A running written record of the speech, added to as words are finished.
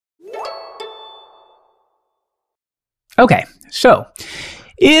Okay, so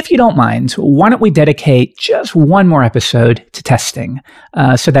if you don't mind, why don't we dedicate just one more episode to testing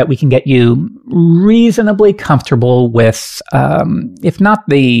so that we can get you reasonably comfortable with, if not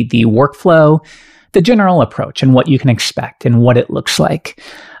the workflow, the general approach and what you can expect and what it looks like.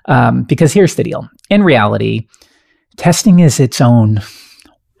 Because here's the deal. In reality, testing is its own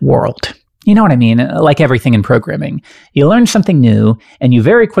world. You know what I mean? Like everything in programming. You learn something new and you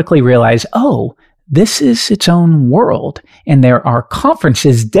very quickly realize, oh, this is its own world. And there are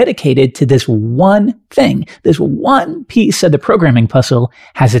conferences dedicated to this one thing. This one piece of the programming puzzle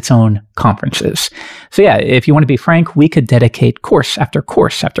has its own conferences. So yeah, if you want to be frank, we could dedicate course after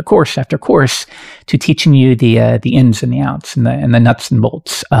course after course after course to teaching you the ins and the outs and the nuts and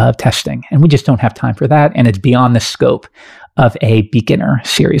bolts of testing. And we just don't have time for that. And it's beyond the scope of a beginner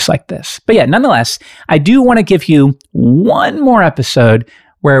series like this. But yeah, nonetheless, I do want to give you one more episode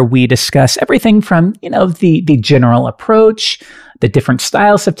where we discuss everything from, the general approach, the different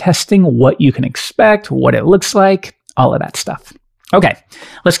styles of testing, what you can expect, what it looks like, all of that stuff. Okay,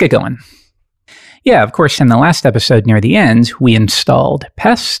 let's get going. Yeah, of course, in the last episode near the end, we installed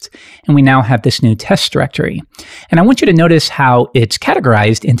pest, and we now have this new test directory. And I want you to notice how it's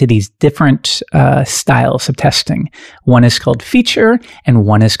categorized into these different styles of testing. One is called feature, and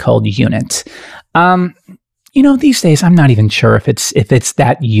one is called unit. These days, I'm not even sure if it's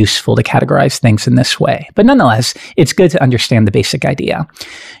that useful to categorize things in this way. But nonetheless, it's good to understand the basic idea.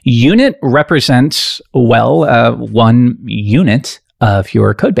 Unit represents, one unit of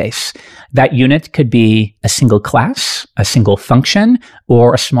your code base. That unit could be a single class, a single function,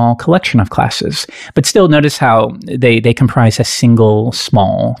 or a small collection of classes. But still, notice how they comprise a single,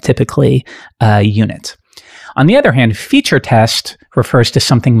 small, typically, unit. On the other hand, feature test refers to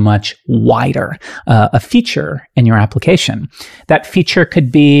something much wider, a feature in your application. That feature could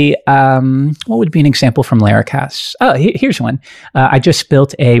be, what would be an example from Laracasts? Oh, here's one. I just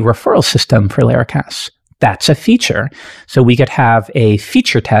built a referral system for Laracasts. That's a feature. So we could have a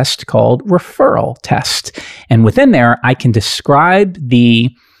feature test called referral test. And within there, I can describe the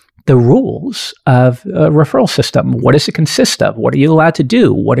rules of a referral system. What does it consist of? What are you allowed to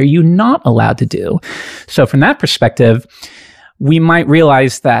do? What are you not allowed to do? So from that perspective, we might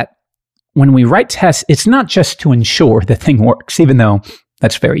realize that when we write tests, it's not just to ensure the thing works, even though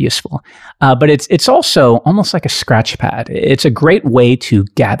that's very useful. But it's also almost like a scratch pad. It's a great way to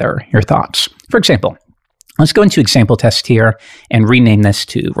gather your thoughts. For example, let's go into example test here and rename this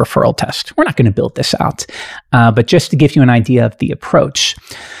to referral test. We're not going to build this out, but just to give you an idea of the approach.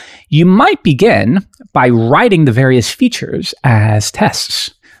 You might begin by writing the various features as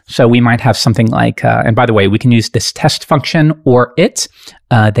tests. So we might have something like, and by the way, we can use this test function or it.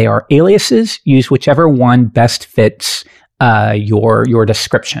 They are aliases. Use whichever one best fits your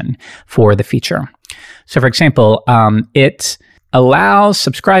description for the feature. So for example, it allows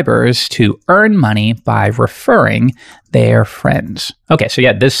subscribers to earn money by referring their friends. Okay, so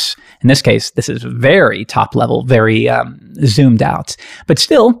yeah, in this case, this is very top level, very zoomed out, but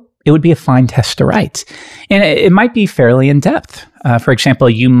still, it would be a fine test to write. And it might be fairly in-depth. For example,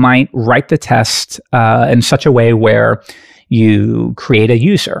 you might write the test in such a way where you create a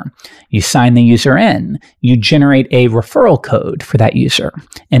user, you sign the user in, you generate a referral code for that user,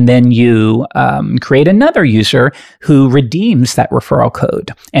 and then you create another user who redeems that referral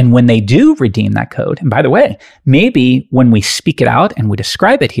code. And when they do redeem that code, and by the way, maybe when we speak it out and we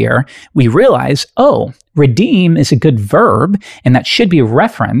describe it here, we realize, oh, redeem is a good verb, and that should be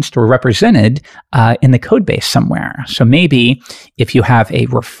referenced or represented in the code base somewhere. So maybe if you have a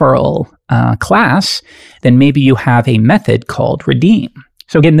referral class, then maybe you have a method called redeem.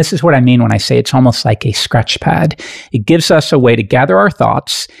 So again, this is what I mean when I say it's almost like a scratch pad. It gives us a way to gather our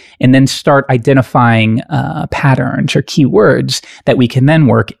thoughts and then start identifying patterns or keywords that we can then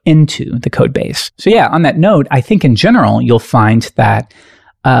work into the code base. So yeah, on that note, I think in general, you'll find that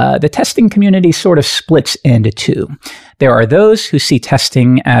the testing community sort of splits into two. There are those who see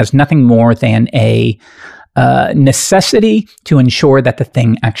testing as nothing more than a necessity to ensure that the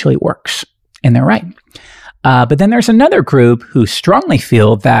thing actually works. And they're right. But then there's another group who strongly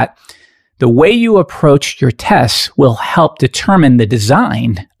feel that the way you approach your tests will help determine the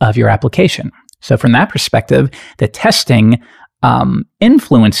design of your application. So from that perspective, the testing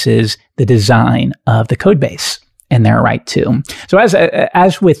influences the design of the code base. And they're right too. So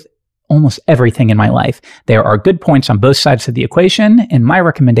as with almost everything in my life, there are good points on both sides of the equation. And my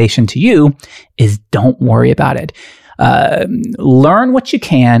recommendation to you is don't worry about it. Learn what you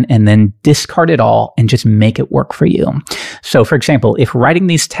can and then discard it all and just make it work for you. So for example, if writing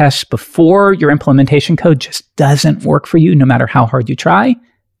these tests before your implementation code just doesn't work for you, no matter how hard you try,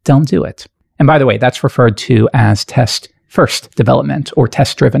 don't do it. And by the way, that's referred to as test-first development or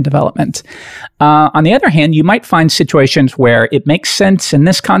test-driven development. On the other hand, you might find situations where it makes sense in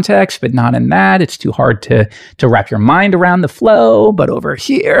this context, but not in that. It's too hard to wrap your mind around the flow. But over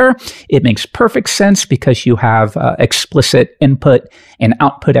here, it makes perfect sense because you have explicit input and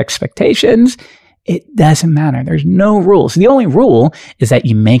output expectations. It doesn't matter. There's no rules. The only rule is that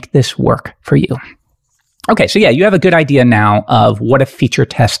you make this work for you. Okay, so yeah, you have a good idea now of what a feature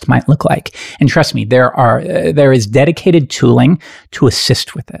test might look like. And trust me, there is dedicated tooling to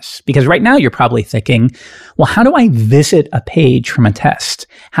assist with this. Because right now you're probably thinking, well, how do I visit a page from a test?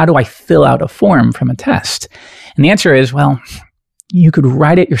 How do I fill out a form from a test? And the answer is, well, you could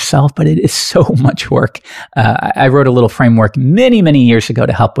write it yourself, but it is so much work. I wrote a little framework many, many years ago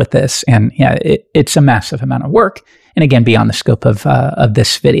to help with this. And yeah, it's a massive amount of work. And again, beyond the scope of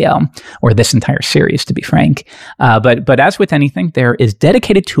this video or this entire series, to be frank. But as with anything, there is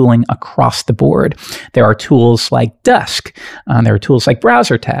dedicated tooling across the board. There are tools like Dusk. There are tools like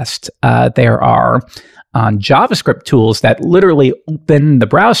Browser Test. There are JavaScript tools that literally open the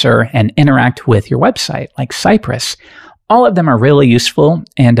browser and interact with your website, like Cypress. All of them are really useful,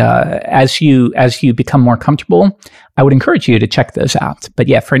 and as you become more comfortable, I would encourage you to check those out. But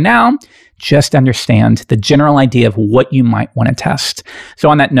yeah, for now, just understand the general idea of what you might want to test. So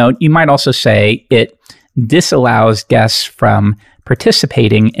on that note, you might also say it disallows guests from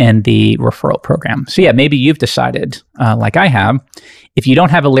participating in the referral program. So yeah, maybe you've decided, like I have, if you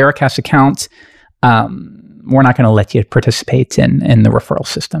don't have a Laracast account, we're not going to let you participate in the referral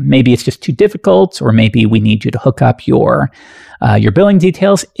system. Maybe it's just too difficult, or maybe we need you to hook up your billing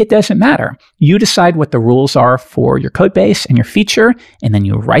details. It doesn't matter. You decide what the rules are for your code base and your feature, and then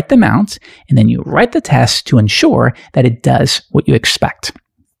you write them out, and then you write the test to ensure that it does what you expect.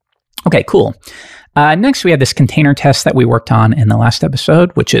 Okay, cool. Next, we have this container test that we worked on in the last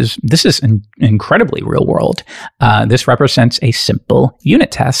episode, this is incredibly real world. This represents a simple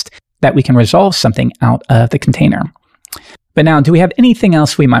unit test that we can resolve something out of the container. But now, do we have anything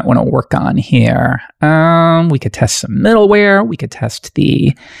else we might want to work on here? We could test some middleware. We could test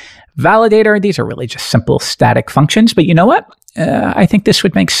the validator. These are really just simple static functions. But you know what? I think this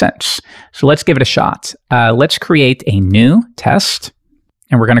would make sense. So let's give it a shot. Let's create a new test,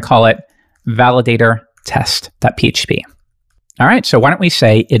 and we're going to call it validator test.php. All right, so why don't we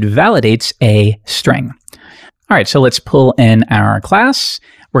say it validates a string. All right, so let's pull in our class.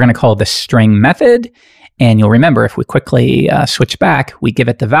 We're going to call this string method. And you'll remember, if we quickly switch back, we give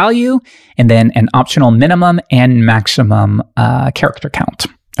it the value and then an optional minimum and maximum character count.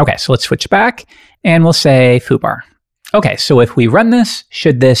 Okay, so let's switch back and we'll say foobar. Okay, so if we run this,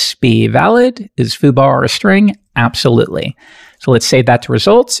 should this be valid? Is foobar a string? Absolutely. So let's save that to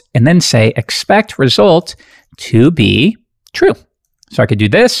results and then say expect result to be true. So I could do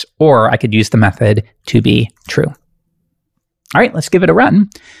this, or I could use the method to be true. All right, let's give it a run.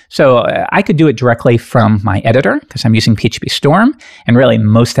 So I could do it directly from my editor because I'm using PHP Storm. And really,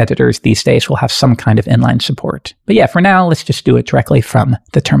 most editors these days will have some kind of inline support. But yeah, for now, let's just do it directly from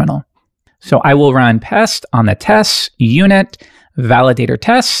the terminal. So I will run pest on the test unit validator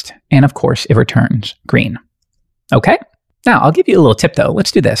test. And of course, it returns green. Okay, now I'll give you a little tip though.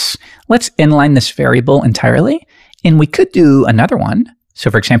 Let's do this. Let's inline this variable entirely. And we could do another one.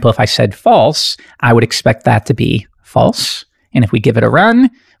 So for example, if I said false, I would expect that to be false. And if we give it a run,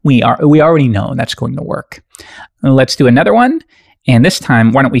 we already know that's going to work. Let's do another one. And this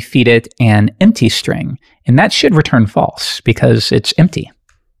time, why don't we feed it an empty string? And that should return false because it's empty.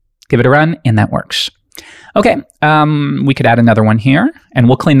 Give it a run, and that works. Okay, we could add another one here, and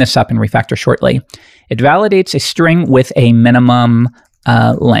we'll clean this up and refactor shortly. It validates a string with a minimum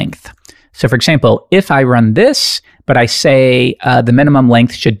length. So for example, if I run this, but I say the minimum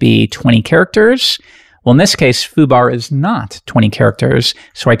length should be 20 characters, well, in this case, foobar is not 20 characters,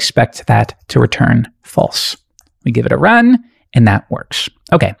 so I expect that to return false. We give it a run, and that works.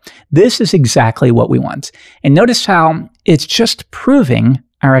 Okay, this is exactly what we want. And notice how it's just proving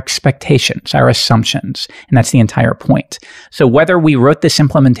our expectations, our assumptions, and that's the entire point. So whether we wrote this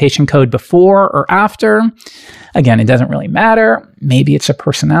implementation code before or after, again, it doesn't really matter. Maybe it's a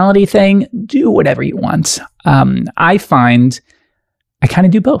personality thing. Do whatever you want. I find I kind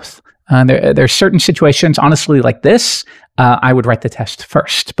of do both. There are certain situations, honestly, like this, I would write the test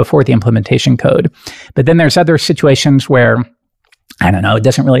first before the implementation code. But then there's other situations where, I don't know, it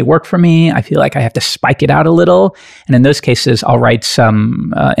doesn't really work for me. I feel like I have to spike it out a little. And in those cases, I'll write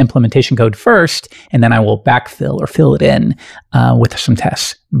some implementation code first, and then I will backfill or fill it in with some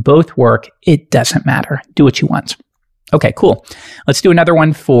tests. Both work. It doesn't matter. Do what you want. Okay, cool. Let's do another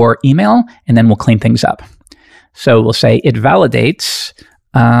one for email, and then we'll clean things up. So we'll say it validates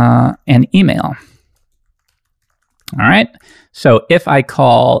an email. All right. So if I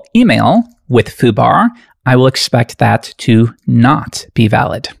call email with foobar, I will expect that to not be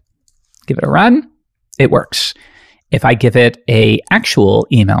valid. Give it a run. It works. If I give it an actual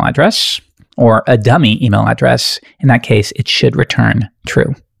email address or a dummy email address, in that case, it should return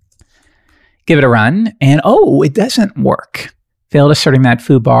true. Give it a run, and oh, it doesn't work. Failed asserting that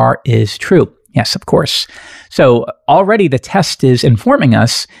foobar is true. Yes, of course. So already the test is informing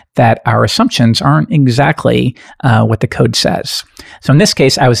us that our assumptions aren't exactly what the code says. So in this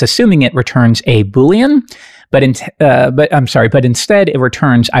case, I was assuming it returns a Boolean, but instead it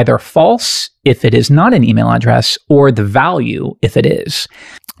returns either false if it is not an email address or the value if it is.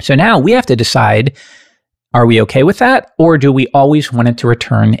 So now we have to decide, are we okay with that? Or do we always want it to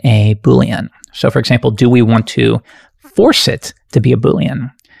return a Boolean? So for example, do we want to force it to be a Boolean?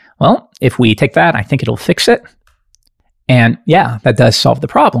 Well, if we take that, I think it'll fix it. And yeah, that does solve the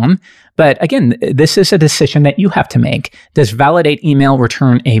problem. But again, this is a decision that you have to make. Does validate email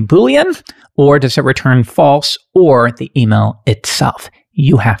return a Boolean, or does it return false or the email itself?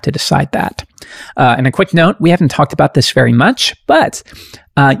 You have to decide that. And a quick note, we haven't talked about this very much, but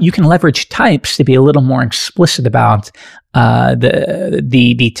you can leverage types to be a little more explicit about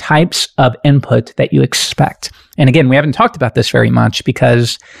the types of input that you expect. And again, we haven't talked about this very much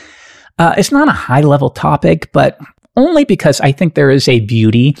because it's not a high-level topic, but only because I think there is a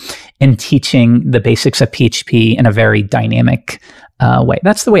beauty in teaching the basics of PHP in a very dynamic way.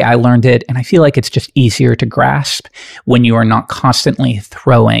 That's the way I learned it, and I feel like it's just easier to grasp when you are not constantly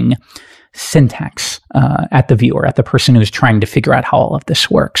throwing syntax at the viewer, at the person who's trying to figure out how all of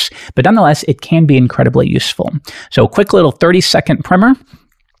this works. But nonetheless, it can be incredibly useful. So a quick little 30-second primer.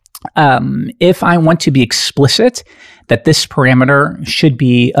 If I want to be explicit that this parameter should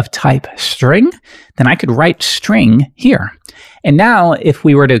be of type string, then I could write string here. And now if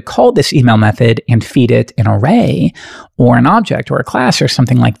we were to call this email method and feed it an array or an object or a class or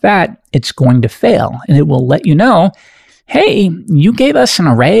something like that, it's going to fail. And it will let you know, hey, you gave us an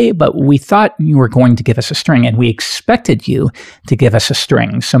array, but we thought you were going to give us a string, and we expected you to give us a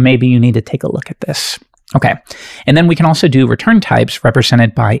string. So maybe you need to take a look at this. Okay, and then we can also do return types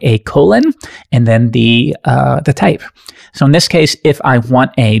represented by a colon and then the type. So in this case, if I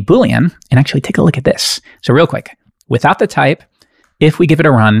want a Boolean, and actually take a look at this. So real quick, without the type, if we give it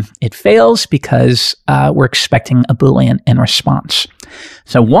a run, it fails because we're expecting a Boolean in response.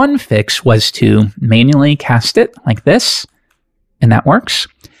 So one fix was to manually cast it like this, and that works.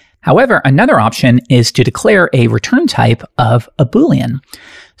 However, another option is to declare a return type of a Boolean.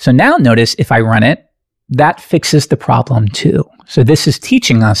 So now notice if I run it, that fixes the problem too. So this is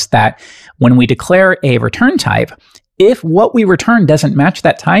teaching us that when we declare a return type, if what we return doesn't match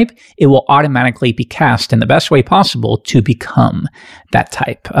that type, it will automatically be cast in the best way possible to become that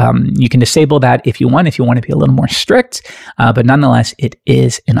type. You can disable that if you want to be a little more strict, but nonetheless, it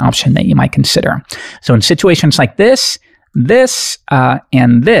is an option that you might consider. So in situations like this,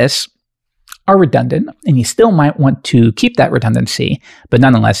 and this are redundant, and you still might want to keep that redundancy, but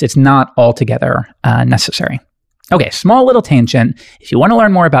nonetheless, it's not altogether necessary. Okay, small little tangent. If you want to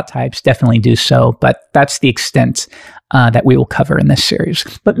learn more about types, definitely do so, but that's the extent that we will cover in this series.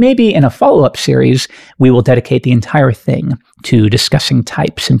 But maybe in a follow-up series, we will dedicate the entire thing to discussing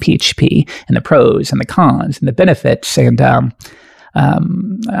types in PHP and the pros and the cons and the benefits, and I'm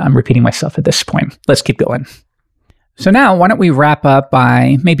repeating myself at this point. Let's keep going. So now, why don't we wrap up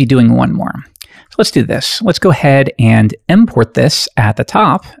by maybe doing one more. So let's do this. Let's go ahead and import this at the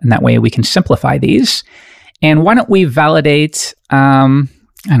top, and that way we can simplify these. And why don't we validate, it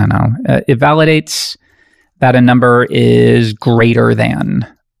validates that a number is greater than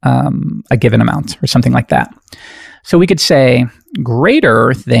a given amount or something like that. So we could say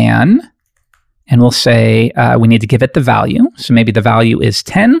greater than, and we'll say we need to give it the value. So maybe the value is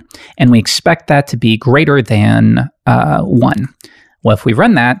 10, and we expect that to be greater than 1. Well, if we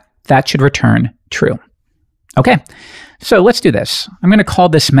run that, that should return true. Okay, so let's do this. I'm going to call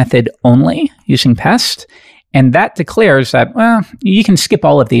this method only using pest, and that declares that, well, you can skip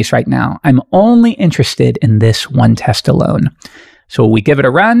all of these right now. I'm only interested in this one test alone. So we give it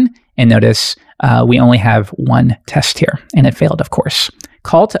a run, and notice we only have one test here, and it failed, of course.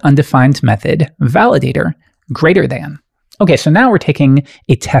 Call to undefined method validator greater than. Okay, so now we're taking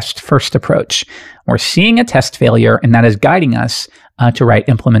a test-first approach. We're seeing a test failure, and that is guiding us to write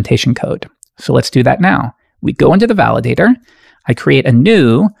implementation code. So let's do that now. We go into the validator. I create a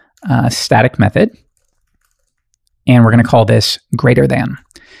new static method, and we're going to call this greater than.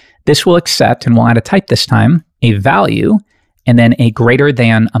 This will accept, and we'll add a type this time, a value, and then a greater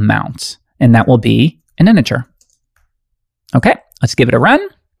than amount, and that will be an integer. Okay, Let's give it a run.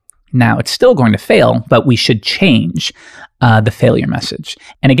 Now it's still going to fail, but we should change the failure message.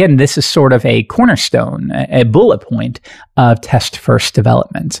 And again, this is sort of a cornerstone, a bullet point of test-first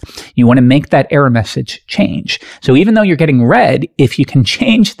development. You want to make that error message change. So even though you're getting red, if you can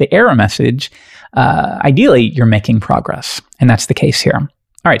change the error message, ideally you're making progress. And that's the case here.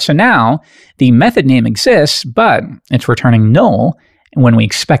 All right, so now the method name exists, but it's returning null when we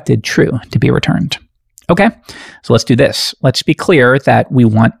expected true to be returned. Okay, so let's do this. Let's be clear that we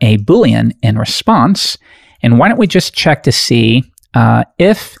want a Boolean in response. And why don't we just check to see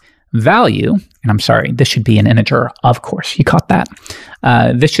if value, and I'm sorry, this should be an integer, of course, you caught that.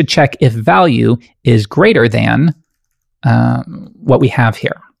 This should check if value is greater than what we have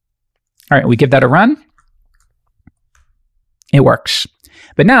here. All right, we give that a run. It works.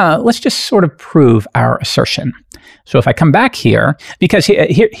 But now let's just sort of prove our assertion. So if I come back here, because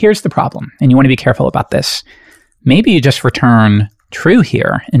here's the problem, and you want to be careful about this. Maybe you just return true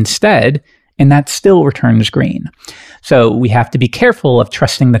here instead, and that still returns green. So we have to be careful of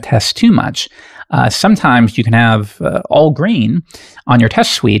trusting the test too much. Sometimes you can have all green on your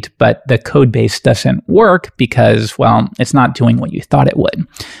test suite, but the code base doesn't work because, well, it's not doing what you thought it would.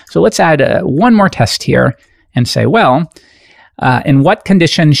 So let's add one more test here and say, well, in what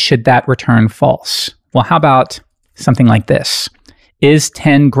condition should that return false? Well, how about something like this? Is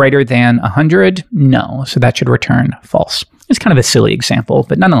 10 greater than 100? No, so that should return false. It's kind of a silly example,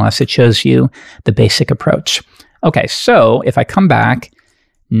 but nonetheless, it shows you the basic approach. Okay, so if I come back,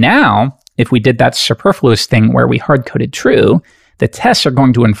 now, if we did that superfluous thing where we hard-coded true, the tests are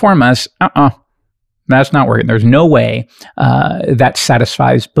going to inform us, that's not working. There's no way that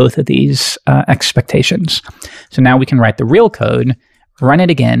satisfies both of these expectations. So now we can write the real code, run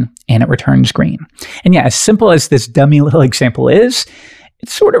it again, and it returns green. And yeah, as simple as this dummy little example is, it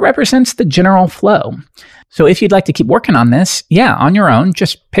sort of represents the general flow. So if you'd like to keep working on this, yeah, on your own,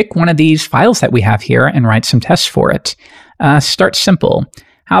 just pick one of these files that we have here and write some tests for it. Start simple.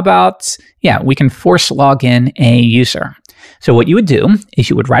 How about, yeah, we can force log in a user. So what you would do is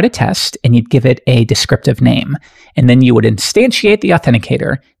you would write a test and you'd give it a descriptive name. And then you would instantiate the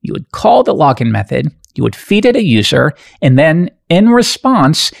authenticator. You would call the login method. You would feed it a user. And then in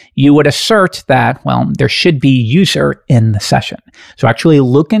response, you would assert that, well, there should be user in the session. So actually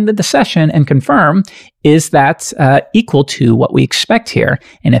look into the session and confirm, is that equal to what we expect here?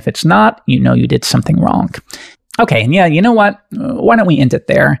 And if it's not, you know you did something wrong. Okay, and yeah, you know what? Why don't we end it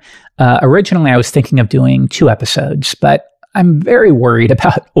there? Originally, I was thinking of doing 2 episodes, but I'm very worried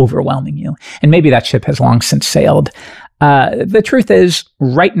about overwhelming you. And maybe that ship has long since sailed. The truth is,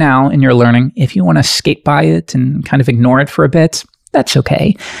 right now in your learning, if you want to skate by it and kind of ignore it for a bit, that's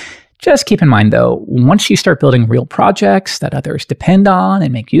okay. Just keep in mind, though, once you start building real projects that others depend on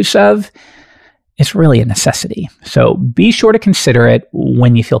and make use of, it's really a necessity. So be sure to consider it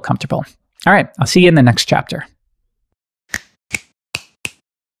when you feel comfortable. All right, I'll see you in the next chapter.